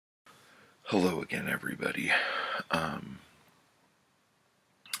Hello again, everybody.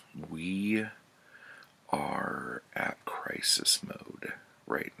 We are at crisis mode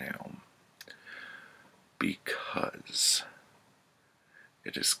right now because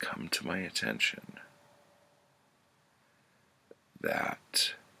it has come to my attention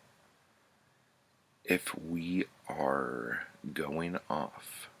that if we are going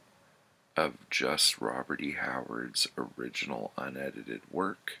off of just Robert E. Howard's original unedited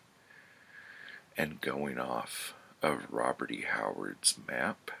work and going off of Robert E. Howard's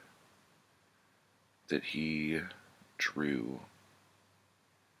map that he drew,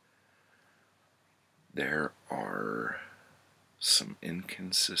 there are some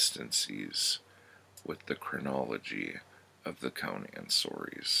inconsistencies with the chronology of the Conan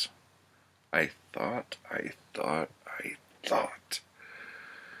stories. I thought,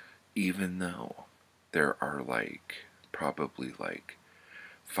 even though there are probably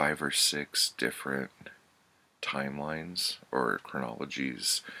 5 or 6 different timelines or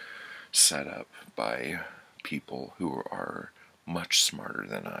chronologies set up by people who are much smarter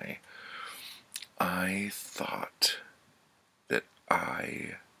than I thought that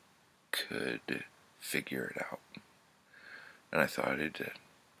I could figure it out. And I thought I did.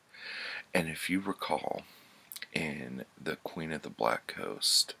 And if you recall, in the Queen of the Black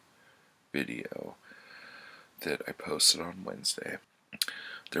Coast video that I posted on Wednesday,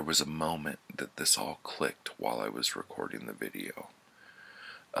 there was a moment that this all clicked while I was recording the video.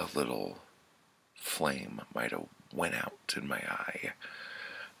 A little flame might have went out in my eye,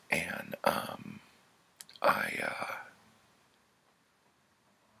 and I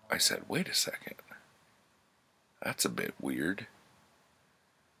said, wait a second, that's a bit weird.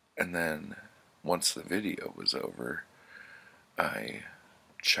 And then once the video was over, I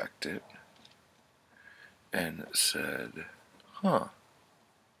checked it and said, huh,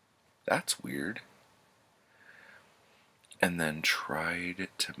 that's weird. And then tried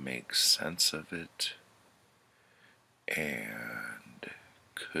to make sense of it and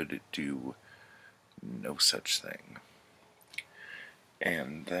could do no such thing.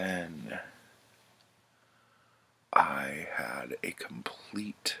 And then I had a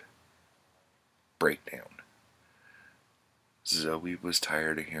complete breakdown. Zoe was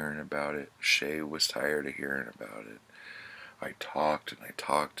tired of hearing about it. Shay was tired of hearing about it. I talked and I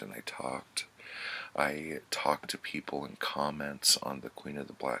talked and I talked. I talked to people in comments on the Queen of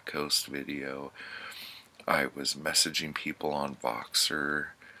the Black Coast video. I was messaging people on Voxer,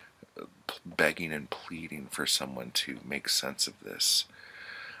 begging and pleading for someone to make sense of this.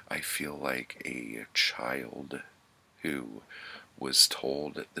 I feel like a child who was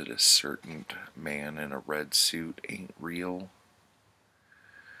told that a certain man in a red suit ain't real.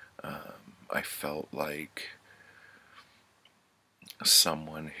 I felt like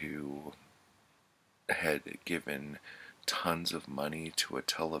someone who had given tons of money to a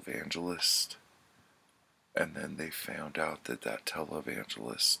televangelist, and then they found out that that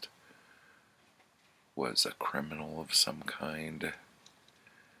televangelist was a criminal of some kind.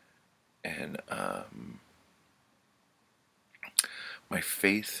 And my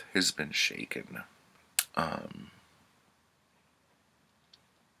faith has been shaken.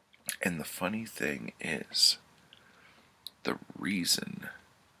 And the funny thing is, the reason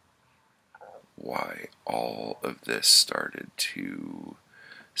why all of this started to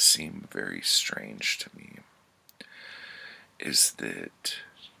seem very strange to me is that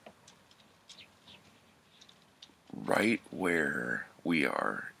right where we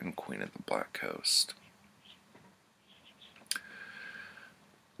are in Queen of the Black Coast,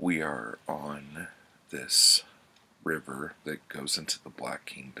 we are on this river that goes into the Black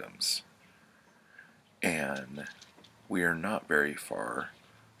Kingdoms, and we are not very far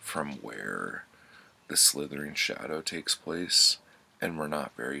from where the Slithering Shadow takes place, and we're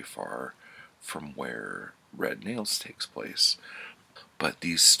not very far from where Red Nails takes place. But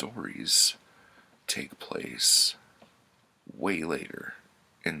these stories take place way later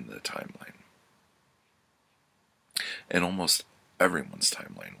in the timeline, and almost everyone's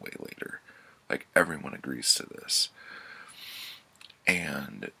timeline way later. Like, everyone agrees to this.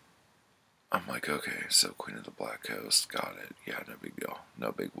 And I'm like, okay, so Queen of the Black Coast, got it. Yeah, no big deal.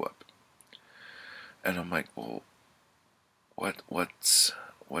 No big whoop. And I'm like, well, what's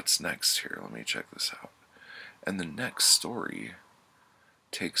next here? Let me check this out. And the next story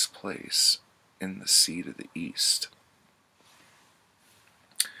takes place in the Sea to the East.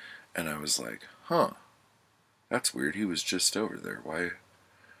 And I was like, huh, that's weird. He was just over there.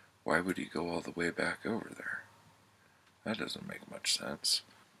 Why would he go all the way back over there? That doesn't make much sense.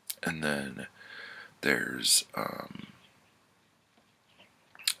 And then there's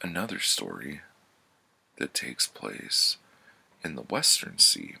another story that takes place in the Western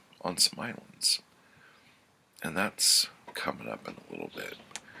Sea on some islands. And that's coming up in a little bit.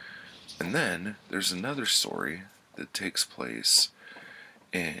 And then there's another story that takes place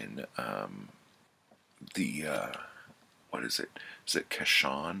in the, what is it? Is it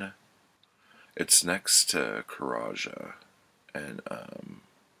Kashan? It's next to Karaja and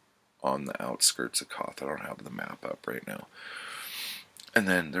on the outskirts of Koth. I don't have the map up right now. And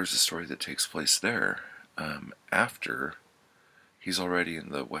then there's a story that takes place there after he's already in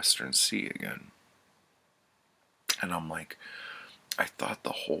the Western Sea again. And I'm like, I thought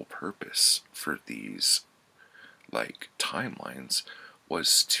the whole purpose for these, like, timelines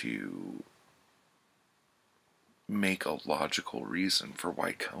was to make a logical reason for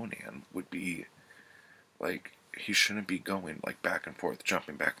why Conan would be, like, he shouldn't be going, like, back and forth,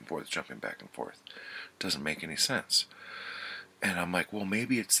 jumping back and forth, jumping back and forth. Doesn't make any sense. And I'm like, well,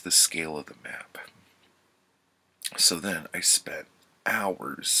 maybe it's the scale of the map. So then I spent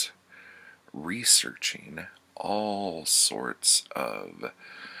hours researching all sorts of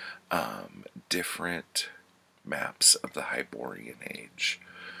different maps of the Hyborian Age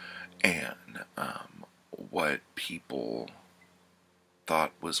and what people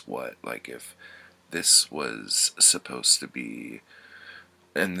thought was what. Like, if this was supposed to be,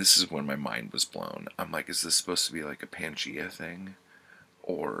 and this is when my mind was blown, I'm like, is this supposed to be like a Pangea thing?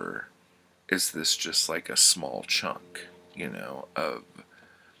 Or is this just like a small chunk, you know, of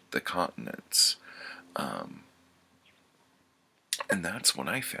the continents? And that's when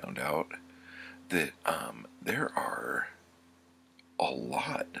I found out that there are a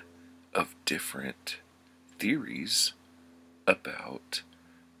lot of different theories about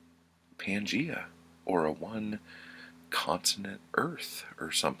Pangea, or a one continent Earth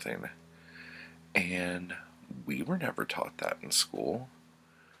or something. And we were never taught that in school.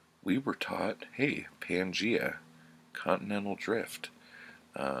 We were taught, hey, Pangea, continental drift,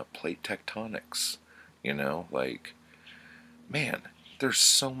 plate tectonics, you know, like, man, there's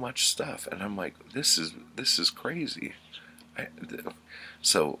so much stuff. And I'm like, this is crazy.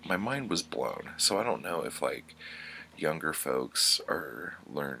 So my mind was blown. So I don't know if, like, younger folks are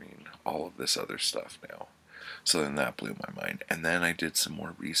learning all of this other stuff now. So then that blew my mind. And then I did some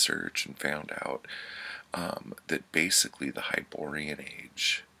more research and found out that basically the Hyborian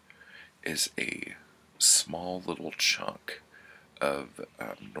Age is a small little chunk of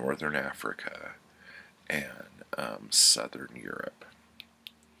northern Africa and southern Europe.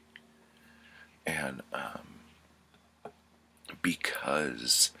 And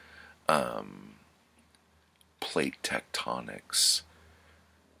because plate tectonics,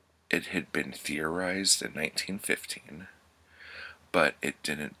 it had been theorized in 1915, but it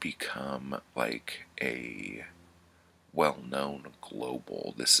didn't become like a well-known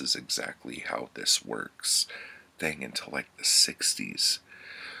global, this is exactly how this works thing until like the 60s.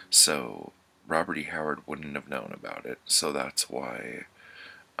 So Robert E. Howard wouldn't have known about it. So that's why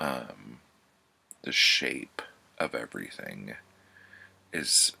the shape of everything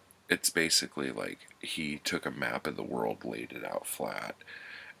is, it's basically like he took a map of the world, laid it out flat,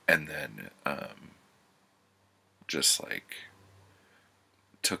 and then just like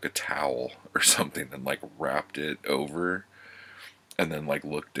took a towel or something and like wrapped it over, and then like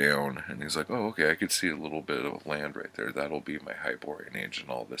looked down, and he's like, oh, okay, I could see a little bit of land right there. That'll be my Hyborian Age, and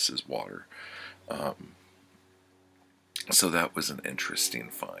all this is water. So that was an interesting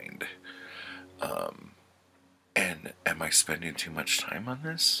find. And am I spending too much time on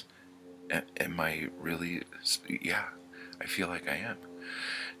this? Am I really? Yeah, I feel like I am.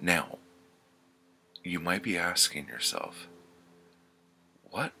 Now, you might be asking yourself,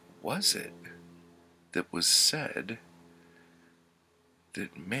 what was it that was said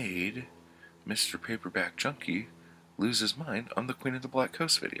that made Mr. Paperback Junkie lose his mind on the Queen of the Black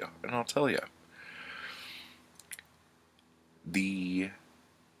Coast video? And I'll tell you.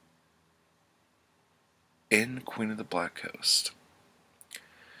 In Queen of the Black Coast,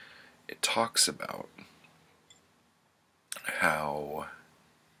 it talks about how,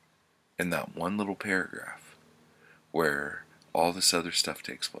 in that one little paragraph where all this other stuff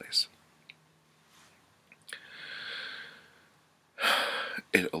takes place,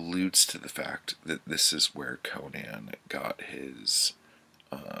 it alludes to the fact that this is where Conan got his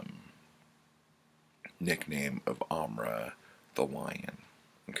nickname of Amra the Lion.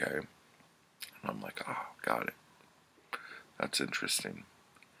 Okay? And I'm like, oh, got it. That's interesting.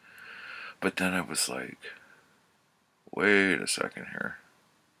 But then I was like, wait a second here.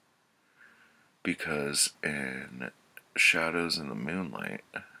 Because in Shadows in the Moonlight,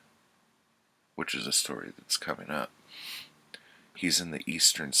 which is a story that's coming up, He's in the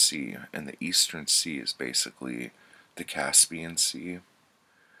Eastern Sea, and the Eastern Sea is basically the Caspian Sea.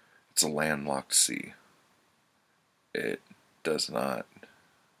 It's a landlocked sea. It does not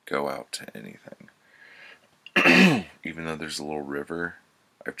go out to anything. Even though there's a little river,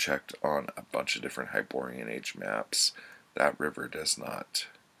 I've checked on a bunch of different Hyborian Age maps. That river does not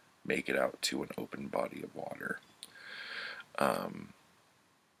make it out to an open body of water.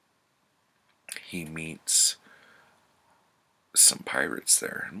 He meets some pirates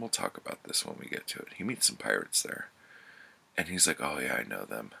there, and we'll talk about this when we get to it. He meets some pirates there, and he's like, "Oh yeah, I know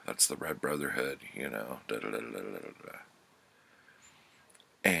them. That's the Red Brotherhood, you know." Da, da, da, da, da, da.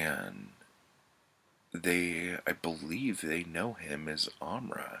 And I believe they know him as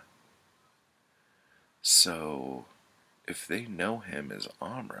Amra. So, if they know him as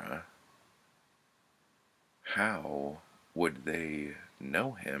Amra, how would they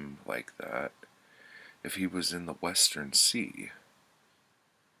know him like that if he was in the Western Sea?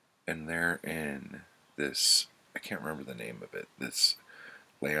 And they're in this, I can't remember the name of it, this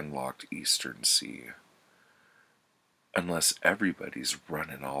landlocked Eastern Sea. Unless everybody's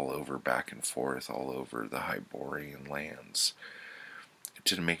running all over, back and forth, all over the Hyborian lands. It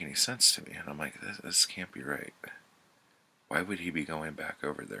didn't make any sense to me, and I'm like, this can't be right. Why would he be going back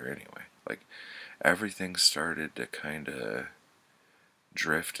over there anyway? Like, everything started to kind of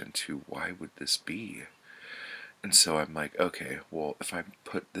drift into, why would this be? And so I'm like, okay, well, if I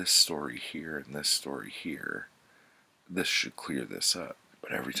put this story here and this story here, this should clear this up.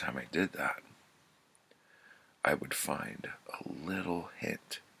 But every time I did that, I would find a little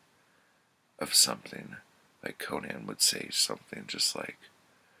hint of something. Like Conan would say something just like,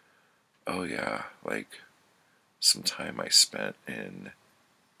 oh yeah, like some time I spent in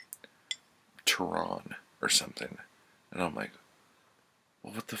Tehran or something. And I'm like,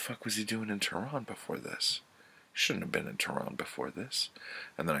 well, what the fuck was he doing in Tehran before this? He shouldn't have been in Tehran before this.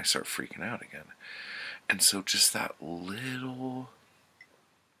 And then I start freaking out again. And so just that little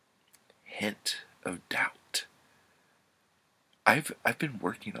hint of doubt. I've been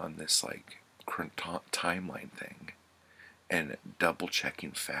working on this like timeline thing and double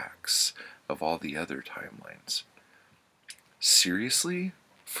checking facts of all the other timelines. Seriously?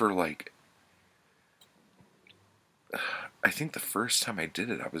 For like, I think the first time I did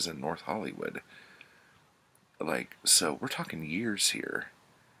it, I was in North Hollywood. Like, so we're talking years here.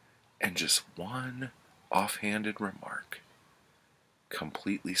 And just one offhanded remark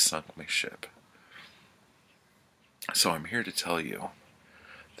completely sunk my ship. So I'm here to tell you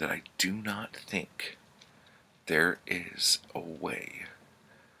that I do not think there is a way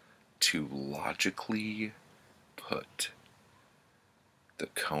to logically put the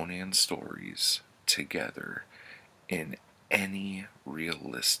Conan stories together in any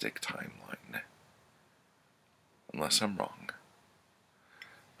realistic timeline. Unless I'm wrong.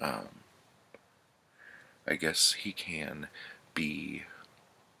 I guess he can be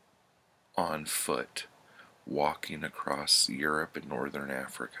on foot walking across Europe and Northern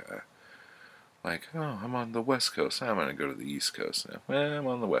Africa. Like, oh, I'm on the West Coast. I'm going to go to the East Coast now. I'm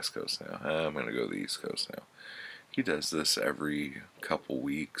on the West Coast now. I'm going to go to the East Coast now. He does this every couple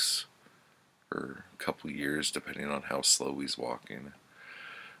weeks or couple years, depending on how slow he's walking.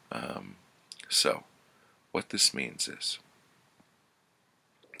 So, what this means is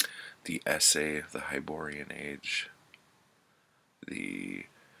the essay of the Hyborian Age, the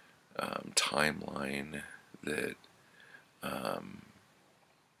timeline that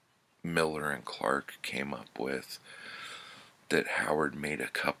Miller and Clark came up with, that Howard made a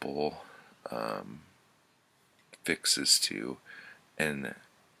couple fixes to, and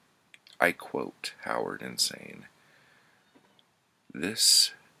I quote Howard in saying,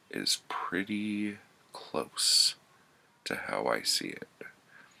 "This is pretty close to how I see it."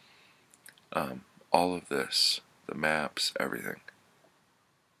 All of this, the maps, everything.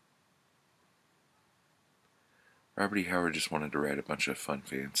 Robert E. Howard just wanted to write a bunch of fun,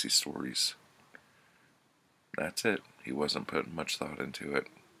 fancy stories. That's it. He wasn't putting much thought into it.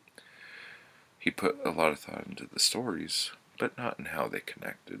 He put a lot of thought into the stories, but not in how they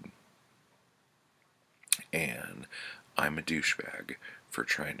connected. And I'm a douchebag for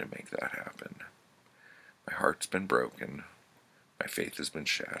trying to make that happen. My heart's been broken. My faith has been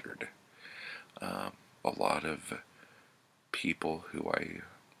shattered. A lot of people who I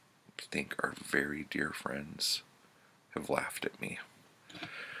think are very dear friends have laughed at me.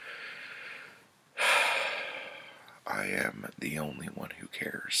 I am the only one who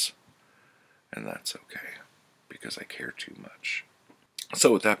cares. And that's okay, because I care too much.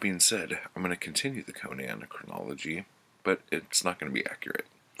 So with that being said, I'm going to continue the Conan chronology, but it's not going to be accurate.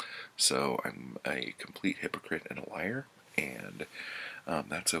 So I'm a complete hypocrite and a liar, And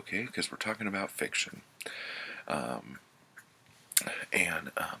that's okay because we're talking about fiction. And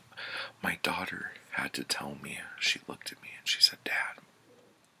my daughter had to tell me, she looked at me and she said, "Dad,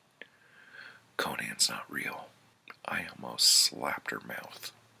 Conan's not real." I almost slapped her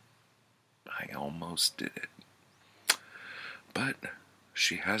mouth. I almost did it. But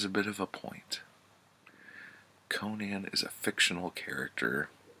she has a bit of a point. Conan is a fictional character,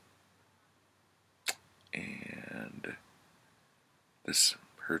 and this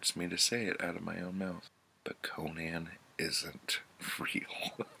hurts me to say it out of my own mouth, but Conan isn't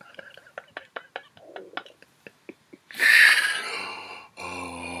real.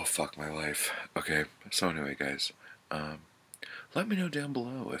 Oh, fuck my life. Okay, so anyway, guys, let me know down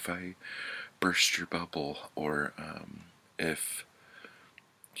below if I burst your bubble, or if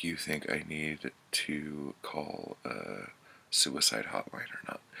you think I need to call a suicide hotline or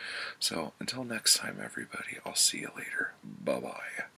not. So until next time, everybody, I'll see you later. Bye-bye.